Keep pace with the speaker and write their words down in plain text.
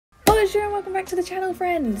Bonjour and welcome back to the channel,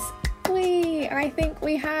 friends. I think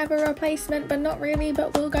we have a replacement, but not really,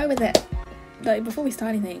 but we'll go with it. Like, before we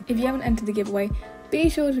start anything, if you haven't entered the giveaway, be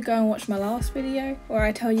sure to go and watch my last video where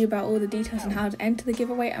I tell you about all the details on how to enter the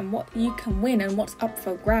giveaway and what you can win and what's up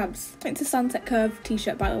for grabs. It's a Sunset Curve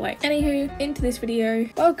t-shirt, by the way. Anywho, into this video,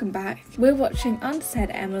 welcome back. We're watching Unsaid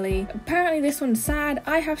Emily. Apparently this one's sad.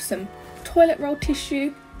 I have some toilet roll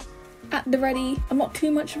tissue at the ready. I'm not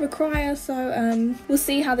too much of a crier, so we'll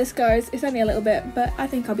see how this goes. It's only a little bit, but I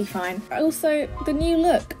think I'll be fine. Also, the new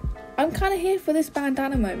look. I'm kind of here for this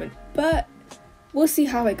bandana moment, but we'll see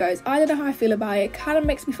how it goes. I don't know how I feel about it. Kind of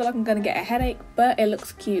makes me feel like I'm gonna get a headache, but it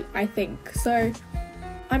looks cute, I think. So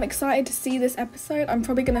I'm excited to see this episode. I'm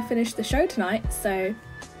probably gonna finish the show tonight, so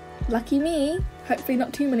lucky me. Hopefully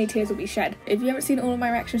not too many tears will be shed. If you haven't seen all of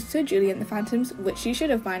my reactions to Julie and the Phantoms, which you should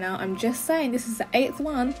have by now, I'm just saying this is the 8th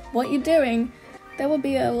one. What you're doing, there will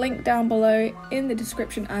be a link down below in the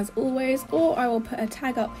description as always, or I will put a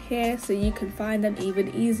tag up here so you can find them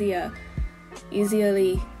even easily,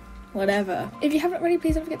 whatever. If you haven't already,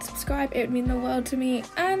 please don't forget to subscribe. It would mean the world to me.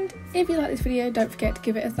 And if you like this video, don't forget to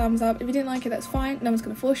give it a thumbs up. If you didn't like it, that's fine. No one's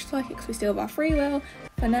gonna force you to like it because we still have our free will.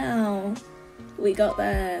 For now, we got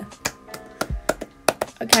there.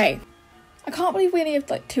 Okay, I can't believe we only have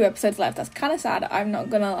like 2 episodes left. That's kind of sad, I'm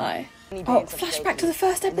not gonna lie. Oh, flashback to the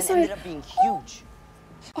first episode. Ended up being huge.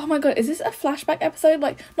 Oh my god, is this a flashback episode?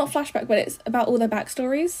 Like, not flashback, but it's about all their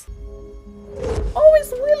backstories. Oh,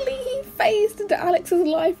 it's Willie. He phased into Alex's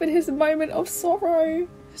life in his moment of sorrow.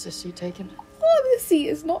 Is this seat taken? Oh, this seat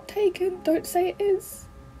is not taken. Don't say it is.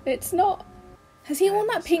 It's not. Has he worn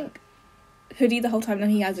that pink hoodie the whole time? No,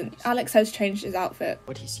 he hasn't. Alex has changed his outfit.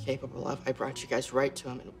 What he's capable of, I brought you guys right to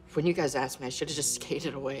him, and when you guys asked me, I should have just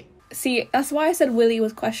skated away. See, that's why I said Willie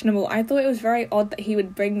was questionable. I thought it was very odd that he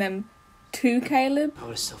would bring them to Caleb. I would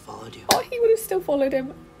have still followed you. Oh, he would have still followed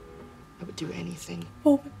him. I would do anything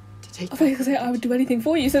Oh, to take I thought you were going to say I would do anything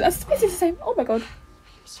for you, so that's basically the same. Oh my god.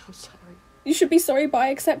 I'm so sorry. You should be sorry, but I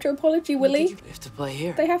accept your apology, Willie. We have to play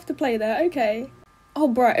here. They have to play there, okay. Oh,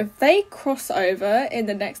 bro, if they cross over in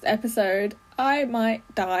the next episode, I might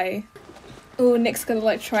die. Oh, Nick's gonna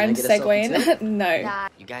like try and segue in. No.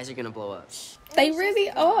 You guys are gonna blow up. They really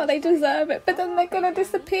are, they deserve it, but then they're gonna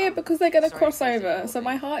disappear because they're gonna cross over, so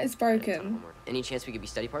my heart is broken. Any chance we could be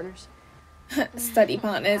study partners? Study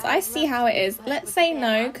partners, I see how it is. Let's say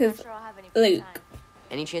no, because Luke.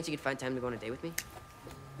 Any chance you could find time to go on a date with me?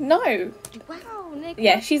 No. Wow, Nick.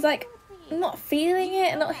 Yeah, she's like, not feeling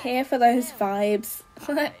it, not here for those vibes.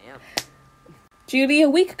 Yeah. Julie a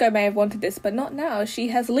week ago may have wanted this, but not now. She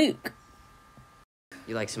has Luke.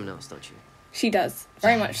 You like someone else, don't you? She does,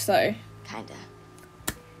 very much so. Kinda.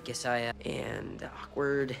 Guess I, and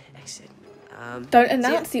awkward exit. Don't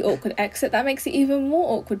announce the awkward exit, that makes it even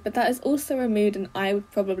more awkward, but that is also a mood and I would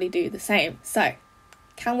probably do the same. So,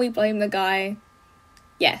 can we blame the guy?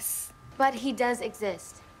 Yes. But he does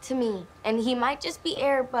exist. To me. And he might just be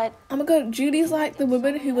air, but... Oh my god, Julie's like the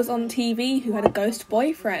woman who was on TV who had a ghost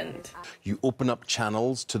boyfriend. You open up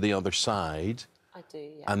channels to the other side. I do,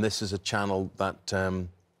 yeah. And this is a channel that,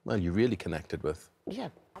 well, you really connected with. Yeah.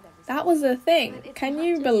 That was the thing. Can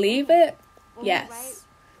you believe it? Yes.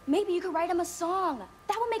 Maybe you could write him a song.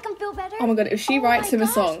 That would make him feel better. Oh my god, if she writes him a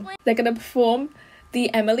song, they're gonna perform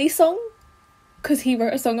the Emily song because he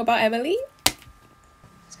wrote a song about Emily.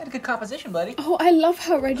 It's got a good composition, buddy. Oh, I love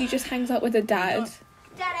how Reggie just hangs out with her dad.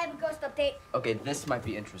 Dad, I have a ghost update. Okay, this might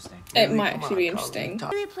be interesting. It might actually be interesting.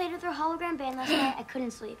 We played with their hologram band last night. I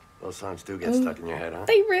couldn't sleep. Those songs do get stuck in your head, huh?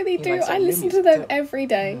 They really do. likes I our new listen to music, them too. every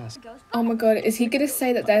day. Oh my god, is he gonna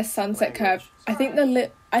say that they're Sunset Curve? I think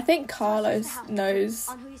I think Carlos knows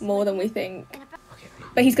more than we think. Okay,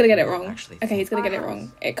 But he's gonna get it wrong. Okay, he's gonna get it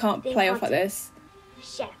wrong. It can't play off like this.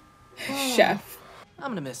 Chef. Chef.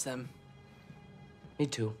 I'm gonna miss them. Me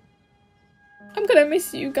too. I'm gonna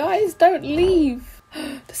miss you guys. Don't leave.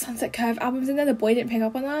 The Sunset Curve album's in there. The boy didn't pick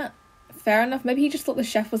up on that. Fair enough. Maybe he just thought the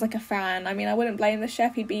chef was like a fan. I mean, I wouldn't blame the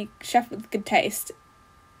chef. He'd be chef with good taste.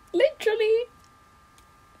 Literally.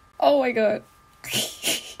 Oh my god.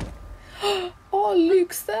 Oh,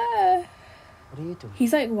 Luke's there. What are you doing?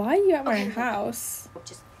 He's like, why are you at my house?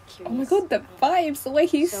 Just Oh curious. my god, the vibes, the way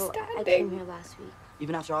he's So, I came standing. here last week.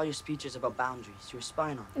 Even after all your speeches about boundaries, you were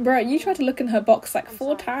spying on me. Bro, you tried to look in her box like I'm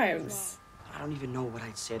 4 sorry. times. I don't even know what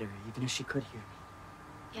I'd say to her, even if she could hear me.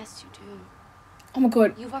 Yes, you do. Oh my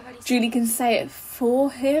god, You've already said Julie it. can say it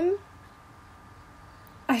for him.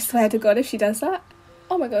 I swear to god if she does that.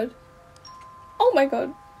 Oh my god. Oh my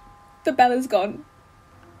god. The bell is gone.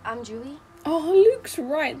 I'm Julie. Oh, Luke's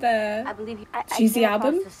right there. I believe you. She's the came across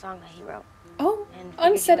album? the song that he wrote. Oh, And figured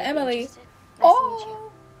you Unsaid might be Emily. interested. Nice to meet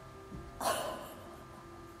you. Oh.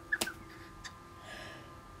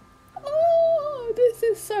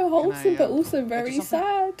 so wholesome, but also get you very something?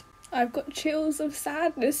 sad. I've got chills of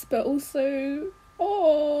sadness, but also,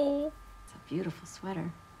 oh. It's a beautiful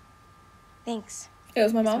sweater. Thanks. It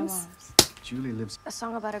was my It's our mom's. Julie lives. A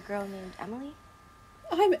song about a girl named Emily?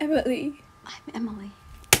 I'm Emily. I'm Emily.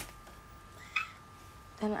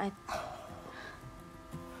 Then I...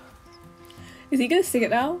 Is he gonna sing it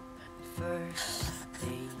now? First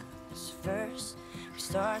things first, we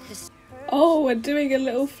start this. Oh, we're doing a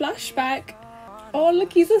little flashback. Oh,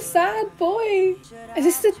 look, he's a sad boy. Is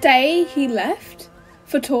this the day he left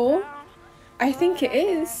for tour? I think it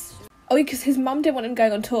is. Oh, because his mum didn't want him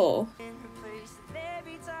going on tour.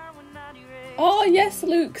 Oh, yes,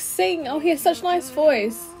 Luke, sing. Oh, he has such a nice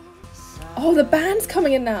voice. Oh, the band's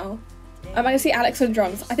coming in now. I might see Alex on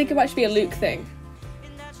drums. I think it might just be a Luke thing.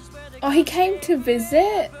 Oh, he came to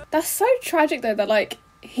visit? That's so tragic, though, that, like,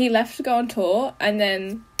 he left to go on tour and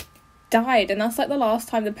then died, and that's, like, the last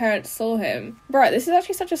time the parents saw him. Bro, this is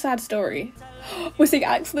actually such a sad story. We're seeing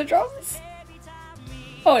Alex on the drums?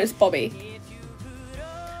 Oh, it's Bobby.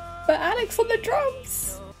 But Alex on the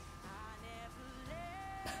drums!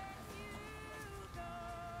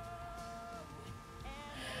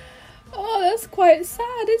 Oh, that's quite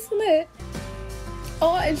sad, isn't it?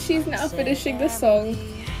 Oh, and she's now finishing the song.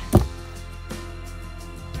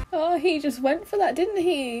 Oh, he just went for that, didn't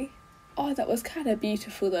he? Oh, that was kind of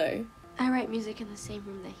beautiful, though. I write music in the same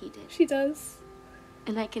room that he did. She does.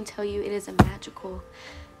 And I can tell you it is a magical,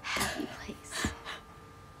 happy place.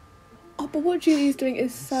 Oh, but what Julie's doing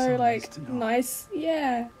is so, like, nice.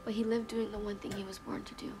 Yeah. But he lived doing the one thing he was born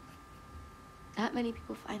to do. Not many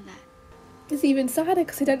people find that. It's even sadder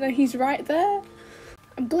because I don't know he's right there.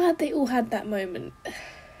 I'm glad they all had that moment.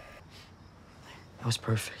 That was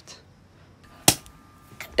perfect.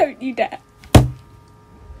 Don't you dare.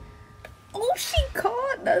 Oh, she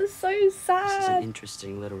can't. That's so This is an sad.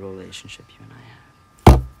 interesting little relationship you and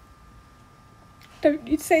I have. Don't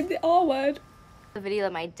you say the R word. The video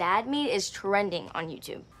that my dad made is trending on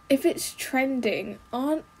YouTube. If it's trending,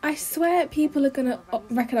 I swear people are gonna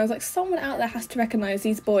recognise, like, someone out there has to recognise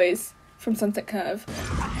these boys from Sunset Curve.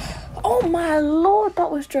 Oh my lord,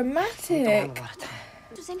 that was dramatic.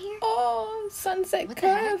 Who's in here? Oh, Sunset What the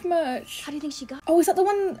heck? Curve merch. How do you think she got? Oh, is that the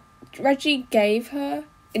one Reggie gave her?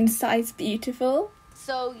 Inside's Beautiful?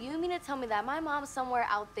 So you mean to tell me that my mom's somewhere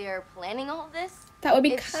out there planning all this? That would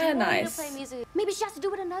be If she kind of wanted nice. to play music, maybe she has to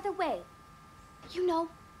do it another way. You know,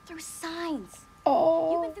 through signs. You've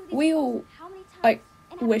Oh, been through these we processes all, how many times? like,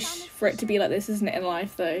 And haven't wish found this for it to be shit? like this, isn't it, in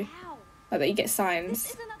life, though? How? Like, that you get This signs.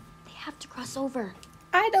 isn't a... They have to cross over.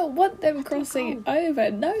 I don't want them crossing over.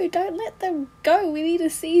 No, don't let them go. We need a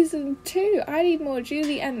season 2. I need more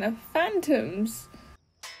Julie and the Phantoms.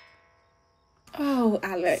 Oh,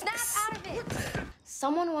 Alex. Snap out of it.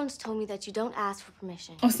 Someone once told me that you don't ask for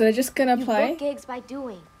permission. Oh, so they're just gonna You play? book gigs by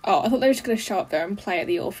doing. Oh, I thought they were just gonna show up there and play at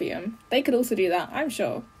the Orpheum. They could also do that, I'm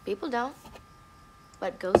sure. People don't,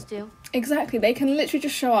 but ghosts do. Exactly, they can literally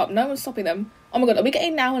just show up. No one's stopping them. Oh my god, are we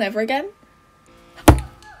getting Now and Ever again?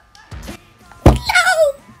 No!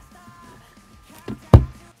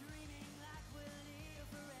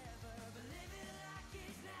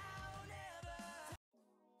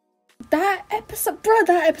 That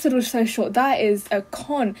episode was so short. That is a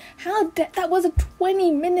con. That was a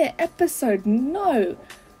 20-minute episode. No.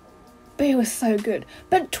 But it was so good.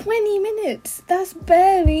 But 20 minutes, that's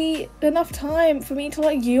barely enough time for me to,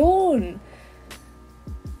 like, yawn.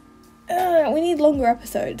 We need longer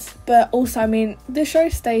episodes. But also, I mean, the show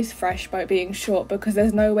stays fresh by being short because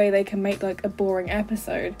there's no way they can make, like, a boring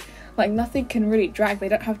episode. Like, nothing can really drag. They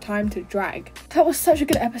don't have time to drag. That was such a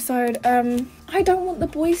good episode. I don't want the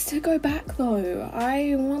boys to go back, though.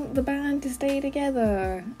 I want the band to stay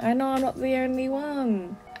together. I know I'm not the only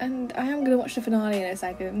one. And I am going to watch the finale in a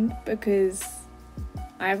second because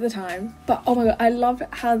I have the time. But, oh my god, I love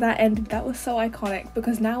how that ended. That was so iconic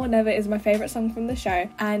because Now or Never is my favourite song from the show.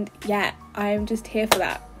 And, yeah, I'm just here for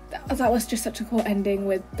that. That was just such a cool ending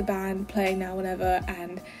with the band playing Now or Never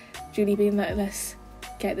and Julie being like, let's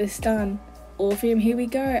get this done. Orpheum, here we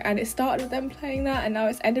go. And it started with them playing that and now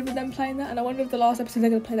it's ended with them playing that, and I wonder if the last episode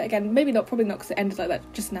they're going to play that again. Maybe not, probably not, because it ended like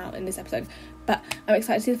that just now in this episode, but I'm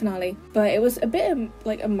excited to see the finale. But it was a bit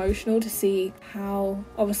like emotional to see how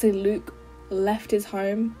obviously Luke left his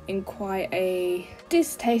home in quite a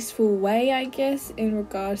distasteful way, I guess, in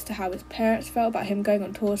regards to how his parents felt about him going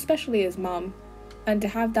on tour, especially his mum, and to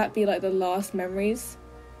have that be like the last memories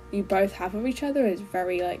you both have of each other is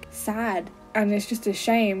very like sad. And it's just a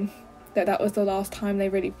shame that that was the last time they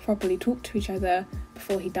really properly talked to each other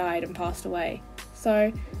before he died and passed away.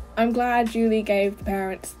 So I'm glad Julie gave the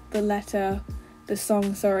parents the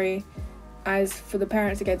song, as for the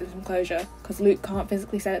parents to give them some closure, because Luke can't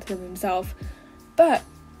physically send it to them himself. But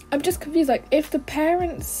I'm just confused, like, if the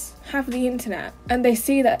parents have the internet and they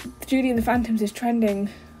see that Judy and the Phantoms is trending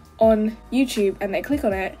on YouTube and they click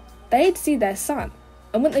on it, they'd see their son.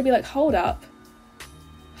 And wouldn't they be like, hold up,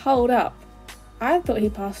 I thought he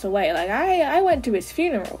passed away, like, I went to his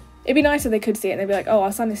funeral. It'd be nice if they could see it and they'd be like, oh,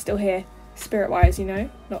 our son is still here, spirit-wise, you know,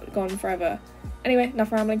 not gone forever. Anyway,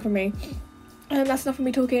 enough rambling from me. And that's enough of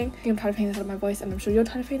me talking. I'm tired of hearing the sound of my voice, and I'm sure you're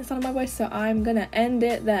tired of hearing the sound of my voice, so I'm gonna end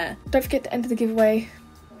it there. Don't forget to enter the giveaway.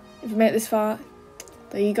 If you made it this far,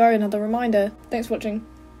 there you go, another reminder. Thanks for watching.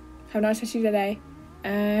 Have a nice rest of your day,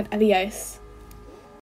 and adios.